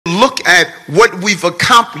look at what we've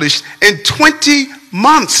accomplished in 20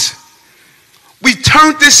 months. We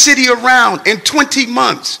turned this city around in 20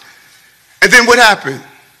 months. And then what happened?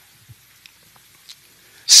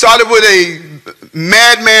 Started with a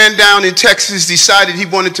madman down in Texas, decided he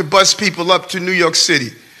wanted to bus people up to New York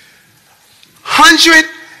City.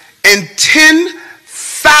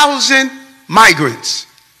 110,000 migrants.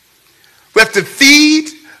 We have to feed,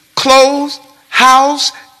 clothe,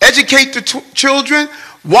 house, educate the children,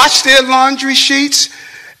 wash their laundry sheets,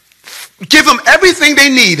 give them everything they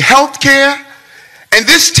need, health care. And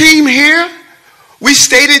this team here, we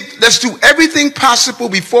stated, let's do everything possible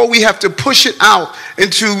before we have to push it out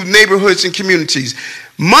into neighborhoods and communities.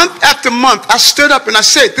 Month after month, I stood up and I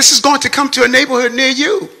said, this is going to come to a neighborhood near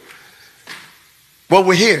you. Well,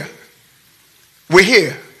 we're here. We're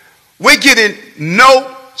here. We're getting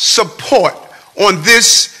no support on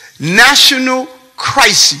this national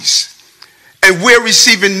crisis. And we're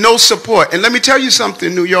receiving no support. And let me tell you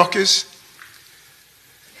something, New Yorkers.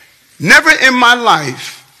 Never in my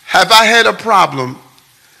life have I had a problem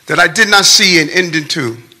that I did not see an ending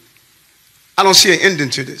to. I don't see an ending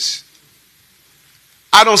to this.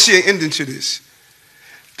 I don't see an ending to this.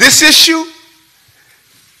 This issue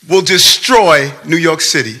will destroy New York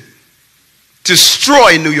City.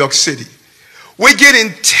 Destroy New York City. We're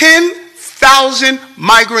getting 10,000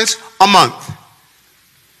 migrants a month.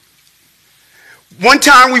 One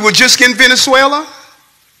time we were just getting Venezuela.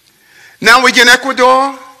 Now we're getting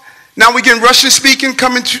Ecuador. Now we're getting Russian speaking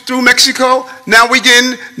coming through Mexico. Now we're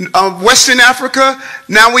getting Western Africa.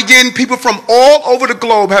 Now we're getting people from all over the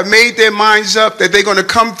globe have made their minds up that they're going to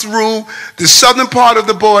come through the southern part of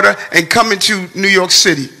the border and come into New York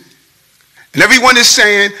City. And everyone is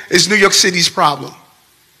saying it's New York City's problem.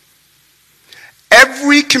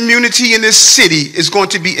 Every community in this city is going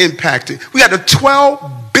to be impacted. We had a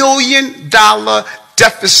 $12 billion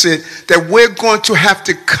deficit that we're going to have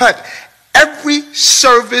to cut. Every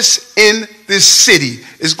service in this city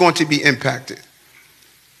is going to be impacted.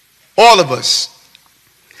 All of us.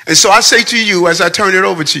 And so I say to you, as I turn it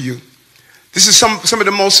over to you, this is some of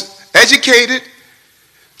the most educated,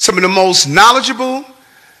 some of the most knowledgeable,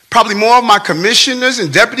 probably more of my commissioners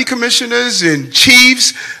and deputy commissioners and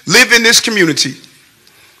chiefs live in this community.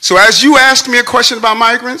 So as you ask me a question about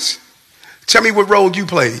migrants, tell me what role you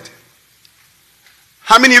played.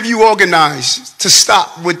 How many of you organized to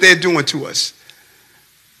stop what they're doing to us?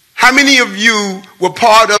 How many of you were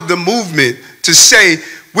part of the movement to say,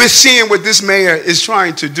 we're seeing what this mayor is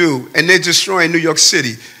trying to do and they're destroying New York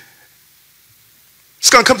City? It's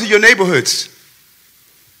going to come to your neighborhoods.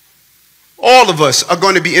 All of us are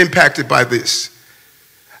going to be impacted by this.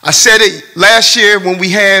 I said it last year when we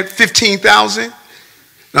had 15,000. And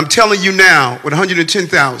I'm telling you now with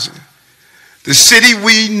 110,000. The city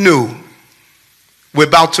we knew we're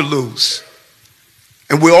about to lose.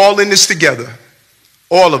 And we're all in this together.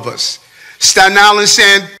 All of us. Staten Island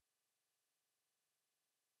saying,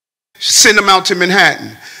 send them out to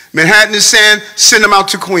Manhattan. Manhattan is saying, send them out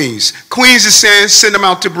to Queens. Queens is saying, send them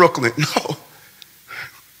out to Brooklyn. No.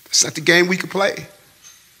 It's not the game we could play.